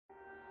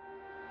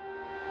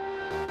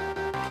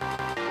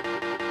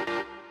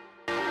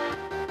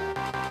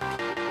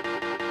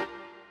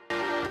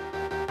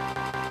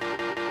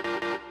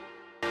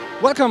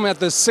Welcome at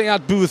the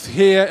Seat booth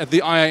here at the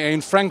IAA in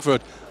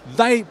Frankfurt.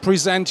 They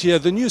present here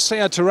the new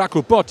Seat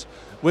Tarraco bot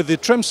with the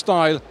trim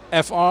style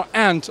FR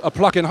and a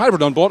plug-in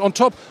hybrid on board. On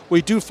top,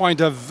 we do find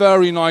a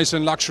very nice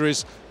and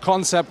luxurious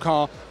concept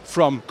car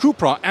from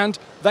Cupra, and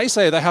they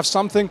say they have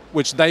something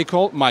which they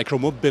call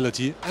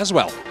micro-mobility as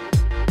well.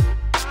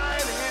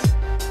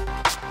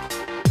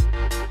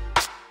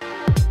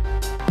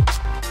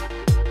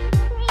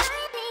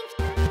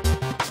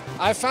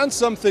 I found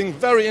something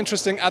very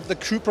interesting at the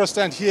Cupra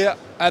stand here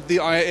at the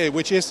IAA,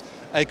 which is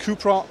a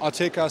Cupra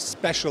Ateca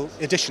Special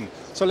Edition.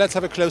 So let's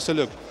have a closer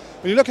look.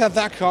 When you look at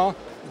that car,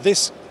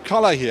 this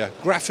color here,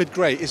 graphite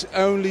gray, is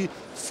only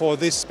for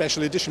this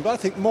special edition. But I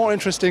think more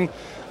interesting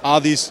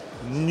are these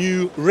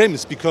new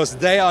rims, because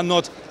they are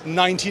not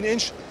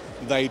 19-inch,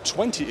 they're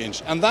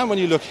 20-inch. And then when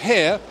you look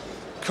here,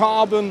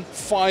 carbon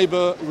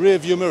fiber rear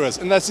view mirrors,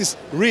 and that's this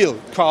real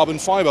carbon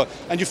fiber.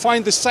 And you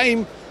find the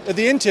same at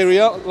the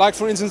interior, like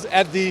for instance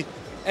at the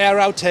air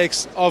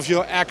outtakes of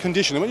your air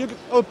conditioner. When you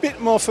go a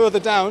bit more further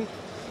down,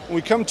 when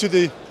we come to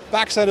the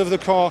backside of the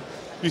car,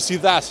 you see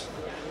that,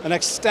 an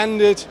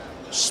extended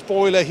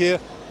spoiler here,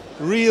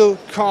 real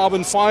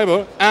carbon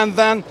fiber, and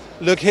then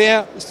look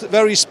here,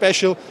 very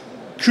special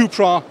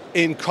Cupra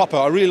in copper.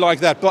 I really like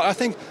that. But I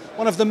think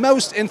one of the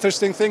most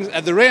interesting things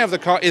at the rear of the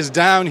car is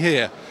down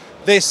here.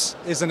 This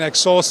is an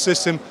exhaust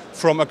system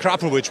from a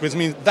Cupra, which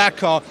means that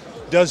car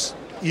does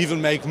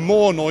even make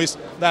more noise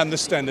than the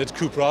standard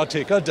Cupra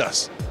Ateca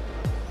does.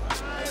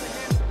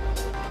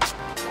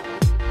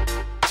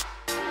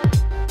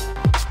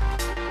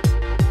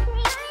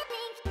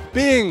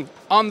 Being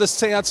on the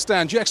Seat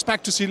stand, you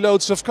expect to see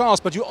loads of cars,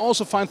 but you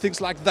also find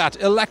things like that,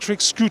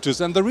 electric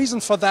scooters. And the reason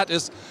for that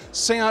is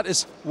Seat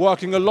is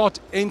working a lot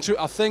into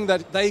a thing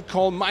that they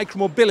call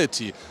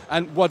micromobility.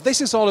 And what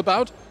this is all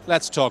about,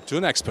 let's talk to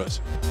an expert.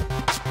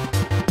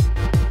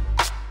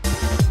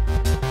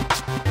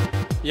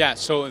 Yeah,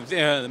 so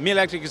the Mii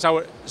Electric is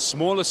our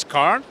smallest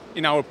car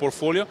in our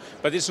portfolio,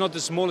 but it's not the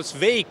smallest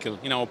vehicle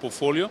in our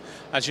portfolio.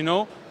 As you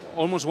know,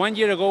 almost 1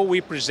 year ago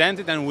we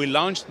presented and we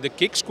launched the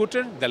kick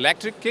scooter, the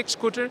electric kick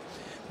scooter.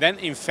 Then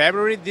in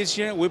February this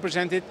year we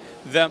presented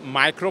the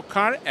micro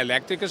car,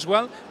 electric as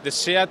well, the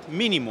Seat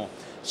Mii.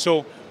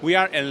 So we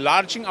are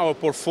enlarging our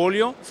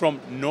portfolio from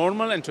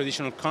normal and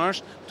traditional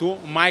cars to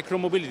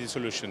micro-mobility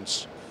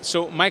solutions.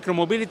 So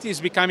micromobility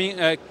is becoming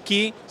a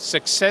key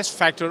success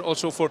factor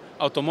also for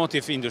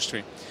automotive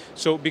industry.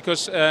 So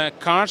because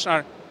cars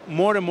are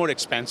more and more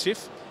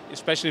expensive,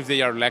 especially if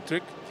they are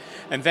electric,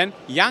 and then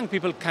young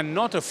people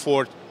cannot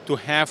afford to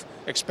have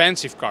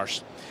expensive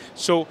cars.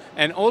 So,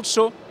 and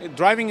also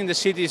driving in the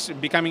city is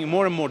becoming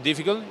more and more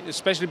difficult,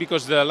 especially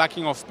because the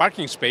lacking of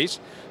parking space.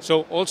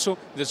 So also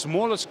the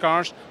smallest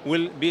cars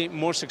will be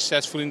more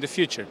successful in the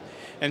future.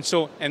 And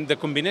so, and the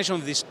combination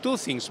of these two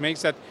things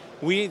makes that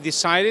we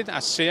decided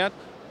as Seat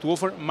to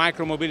offer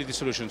micro-mobility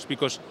solutions,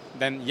 because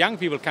then young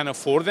people can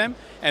afford them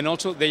and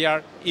also they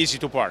are easy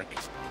to park.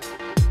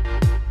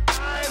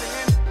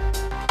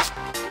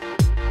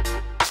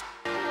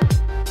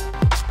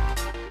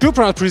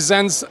 Cupra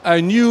presents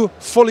a new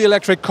fully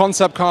electric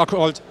concept car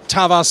called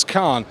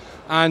Tavascan.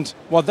 And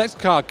what that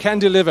car can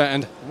deliver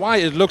and why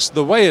it looks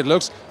the way it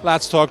looks,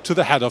 let's talk to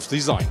the head of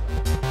design.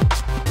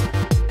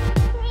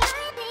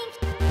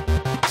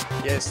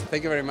 Yes,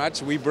 thank you very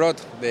much. We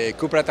brought the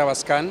Cupra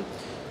Tavascan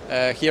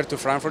here to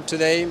Frankfurt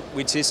today,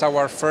 which is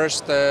our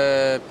first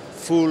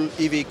full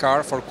EV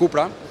car for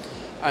Cupra.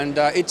 And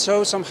it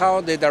shows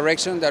somehow the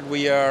direction that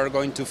we are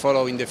going to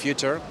follow in the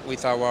future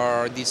with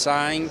our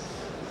design,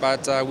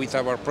 but with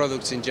our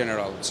products in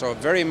general. So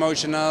very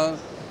emotional,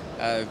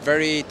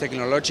 very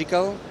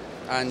technological,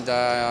 and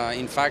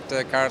in fact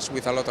cars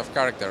with a lot of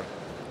character.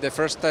 The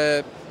first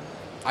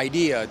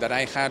idea that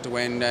I had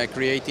when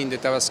creating the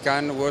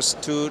Tavascan was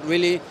to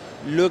really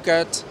look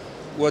at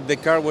what the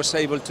car was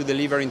able to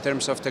deliver in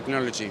terms of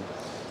technology,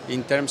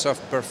 in terms of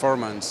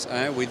performance,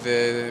 with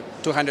the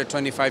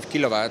 225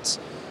 kilowatts,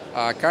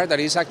 a car that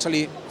is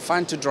actually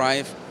fun to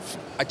drive,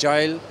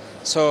 agile.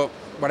 So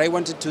what I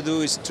wanted to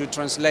do is to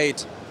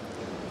translate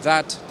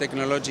that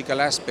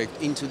technological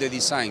aspect into the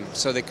design,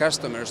 so the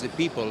customers, the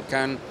people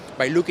can,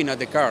 by looking at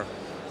the car,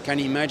 can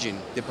imagine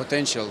the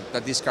potential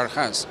that this car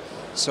has.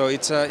 So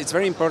it's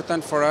very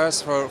important for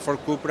us, for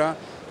Cupra,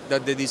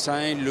 that the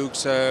design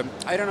looks, I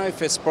don't know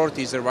if sport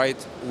is the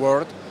right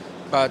word,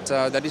 but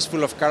that is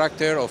full of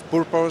character, of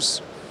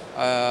purpose,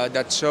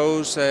 that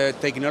shows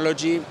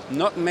technology,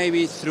 not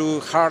maybe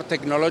through hard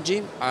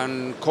technology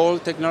and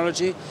cold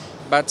technology,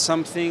 but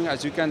something,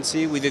 as you can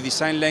see, with the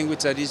design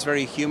language that is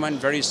very human,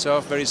 very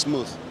soft, very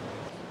smooth.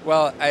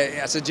 Well,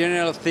 as a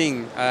general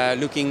thing,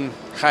 looking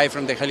high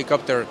from the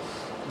helicopter,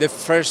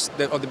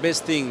 the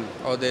best thing,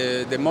 or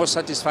the most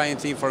satisfying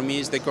thing for me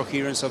is the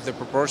coherence of the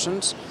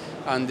proportions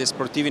and the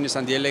sportiveness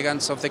and the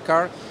elegance of the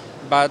car.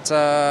 But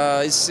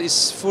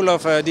it's full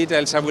of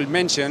details I will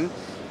mention,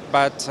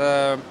 but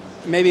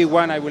maybe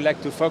one I would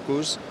like to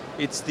focus,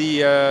 it's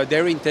the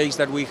air intakes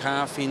that we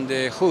have in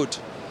the hood.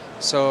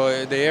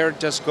 So the air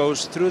just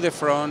goes through the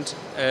front,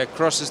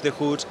 crosses the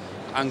hood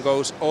and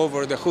goes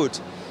over the hood.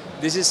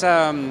 This is,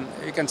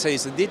 you can say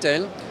it's a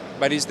detail,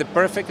 but it's the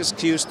perfect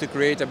excuse to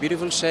create a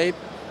beautiful shape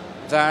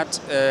that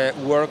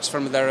works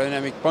from the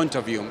aerodynamic point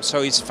of view.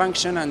 So it's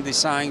function and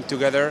design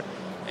together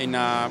in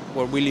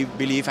what we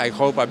believe, I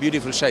hope, a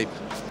beautiful shape.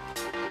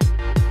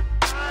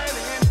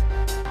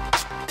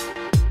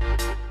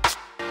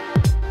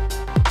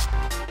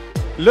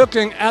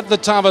 Looking at the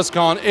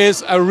Tavascan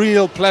is a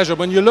real pleasure.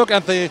 When you look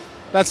at the,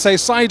 let's say,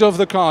 side of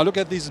the car, look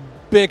at these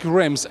big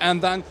rims,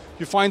 and then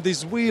you find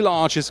these wheel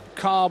arches,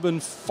 carbon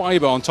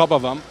fiber on top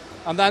of them.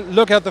 And then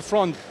look at the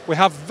front. We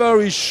have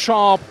very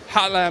sharp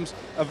headlamps,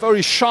 a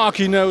very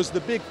sharky nose, the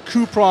big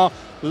Cupra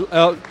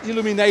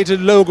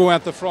illuminated logo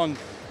at the front.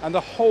 And the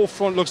whole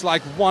front looks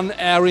like one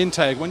air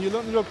intake. When you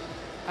look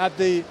at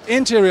the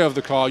interior of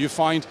the car, you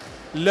find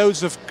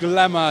loads of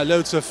glamour,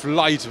 loads of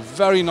light,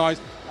 very nice.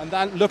 And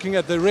then looking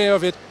at the rear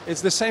of it,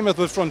 it's the same as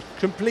the front.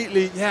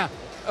 Completely, yeah,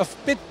 a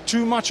bit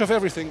too much of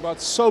everything, but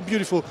so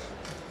beautiful.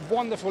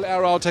 Wonderful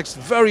air outtakes,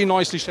 very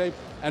nicely shaped,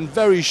 and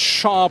very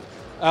sharp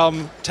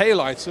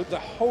taillights. So the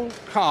whole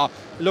car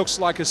looks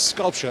like a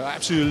sculpture. I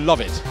absolutely love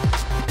it.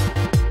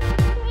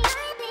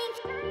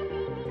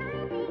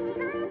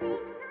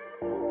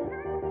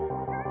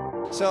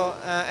 So,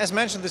 as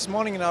mentioned this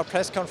morning in our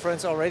press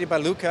conference already by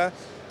Luca,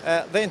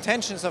 the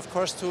intention is, of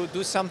course, to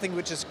do something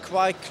which is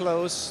quite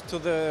close to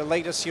the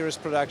later series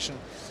production.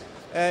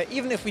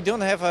 Even if we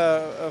don't have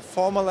a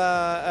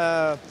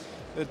formula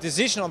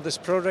decision on this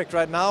project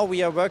right now,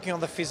 we are working on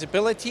the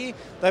feasibility.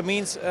 That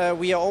means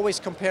we are always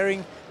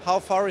comparing how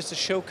far is the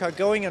show car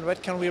going and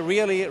what can we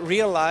really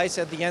realize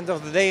at the end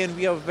of the day, and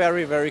we are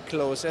very, very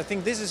close. I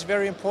think this is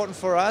very important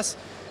for us,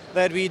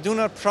 that we do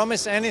not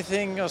promise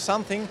anything or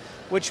something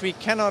which we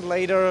cannot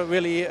later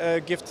really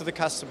give to the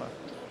customer.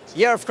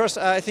 Yeah, of course,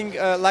 I think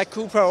like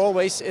Cupra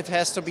always, it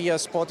has to be a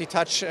sporty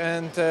touch,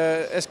 and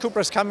as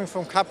Cupra is coming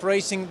from Cup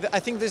racing, I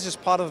think this is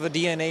part of the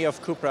DNA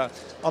of Cupra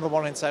on the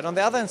one hand side. On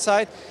the other hand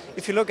side,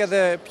 if you look at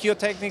the pure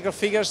technical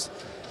figures,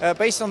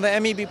 based on the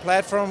MEB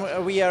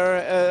platform, we are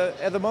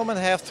at the moment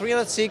have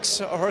 306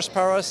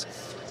 horsepower.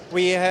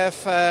 We have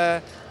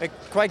a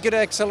quite good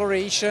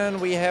acceleration,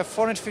 we have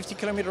 450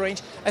 kilometer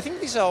range. I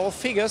think these are all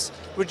figures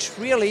which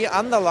really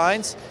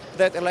underlines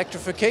that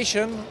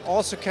electrification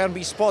also can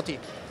be sporty.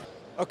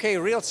 Okay,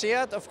 real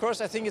Seat, of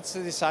course, I think it's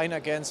the design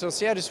again. So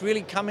Seat is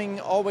really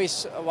coming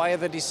always via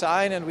the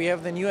design, and we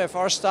have the new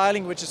FR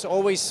styling, which is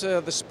always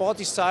the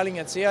sporty styling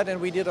at Seat, and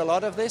we did a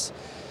lot of this.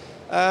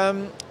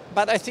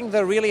 But I think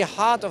the really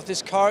heart of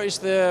this car is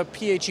the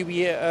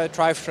PHEV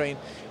drivetrain.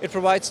 It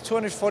provides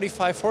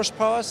 245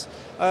 horsepower.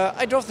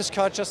 I drove this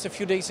car just a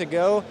few days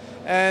ago,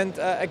 and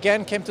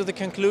again came to the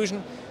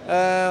conclusion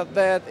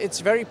that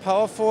it's very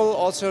powerful,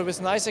 also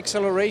with nice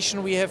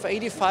acceleration. We have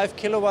 85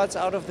 kilowatts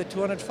out of the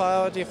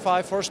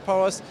 245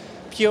 horsepower,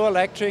 pure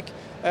electric.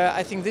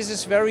 I think this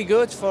is very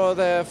good for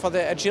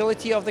the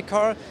agility of the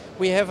car.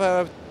 We have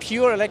a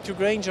pure electric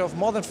range of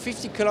more than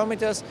 50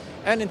 kilometers,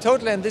 and in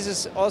total, and this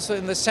is also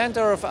in the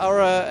center of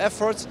our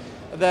efforts,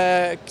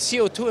 the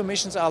CO2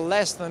 emissions are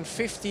less than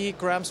 50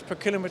 grams per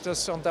kilometer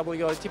on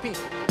WLTP.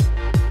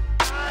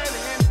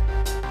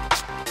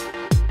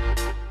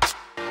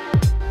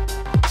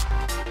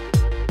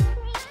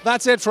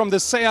 That's it from the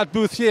Seat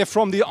booth here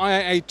from the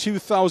IAA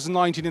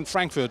 2019 in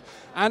Frankfurt.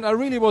 And I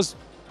really was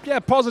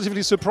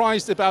positively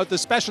surprised about the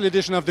special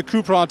edition of the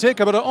Cupra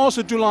Ateca, but I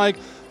also do like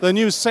the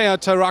new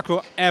Seat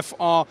Tarraco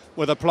FR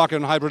with a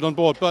plug-in hybrid on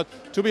board. But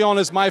to be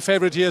honest, my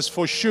favorite here is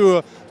for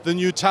sure the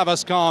new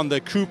Tavascan,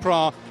 the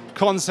Cupra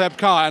concept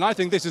car. And I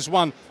think this is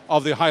one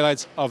of the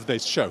highlights of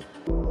this show.